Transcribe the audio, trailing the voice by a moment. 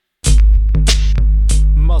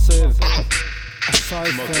Massiv.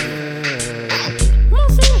 Cyphern.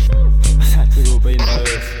 Massiv. God på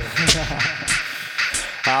innhøys.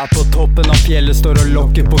 På toppen av fjellet står og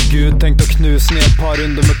lokker på Gud. Tenkt å knuse ned et par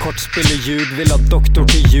runder med kortspille ljud. Vil at doktor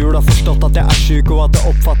til jul har forstått at jeg er syk, og at det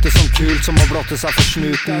oppfattes som kult som å blotte seg for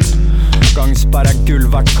snuten. Gangsperr er gull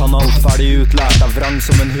verdt, kan alt ferdig utlært. Er vrang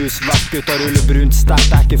som en husvert, gutta ruller brunt sterkt.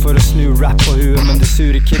 Det er ikke for å snu rap på huet, men de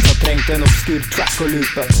sure kids har trengt en obskur track å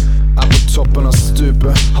lupe. Er på toppen av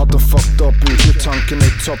stupet, hatt og fucked opp uke. Tankene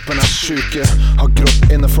i toppen er syke. Har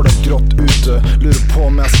grått inne for det grått ute. Lurer på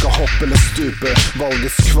om jeg skal hoppe eller stupe.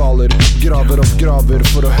 Valgets kvaler, graver opp graver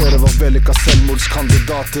for å høre hva vellykka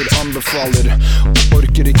selvmordskandidater anbefaler.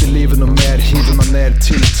 Orker ikke livet noe mer, hiver meg ned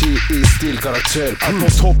til 10 i stilkarakter. Er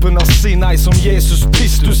på toppen av Sinai som Jesus,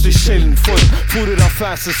 Pistus i sjelden form. Forer av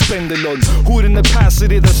fæse spendelån. Horene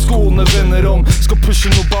passer i det skoene vender om. Skal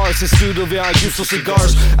pushe noe bars i studio, vi har juice og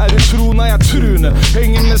cigars. Er du tro, nei jeg truende.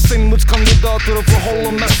 Henger med selvmordskandidater og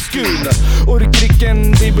forholder meg skuende. Orker ikke en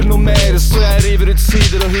bibel noe mer, så jeg river ut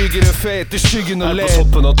sider og hyger en fet i skyggen og ler. På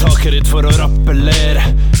toppen av taket ditt for å rappellere.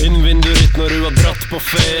 Inn vinduet ditt når du har dratt på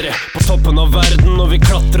ferie. På toppen av verden og vi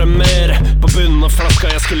klatrer mer. På bunnen av flaska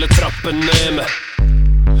jeg skulle trappe ned med.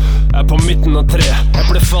 Jeg på midten av treet. Jeg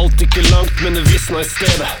ble falt ikke langt, men det visna i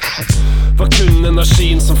stedet. Var kun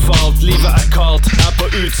energien som falt. Livet er kaldt, jeg på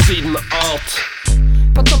utsiden av alt.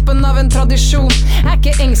 På toppen av en tradisjon. Er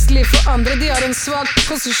ikke engstelig for andre, de har en svak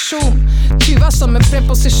posisjon. Tuva som en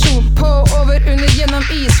preposisjon. På, over, under, gjennom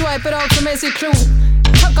i. Swiper alt som er syklon.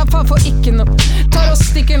 Takka faen for ikke noe. Tar og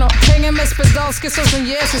stikker nå. Henger med spedalske sånn som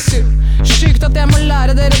Jesus gjør. Sykt at jeg må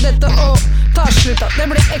lære dere dette og ta slutt av. Det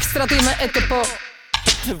blir ekstra time etterpå.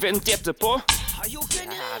 Vent etterpå.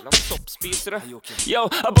 Jævla soppspisere. Yo,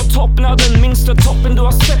 er på toppen av den minste toppen du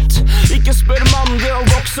har sett. Ikke spør mann, det å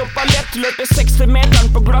vokse opp er lett. Løper 60-meteren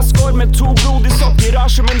på glasskår med 2 blodige sokker. Rar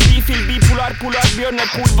som en bifil, bipolar, polar, bjørne,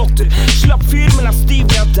 polvotter. Slapp fyr, men er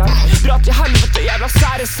stiv i at der. Dra til helvete, jævla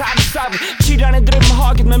sære, sæv. Chiller'n i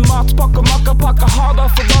drømmehagen med matpakke og makapakka. Ha da,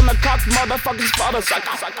 forbanna kakk, motherfuckings fader,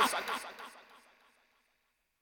 sakka.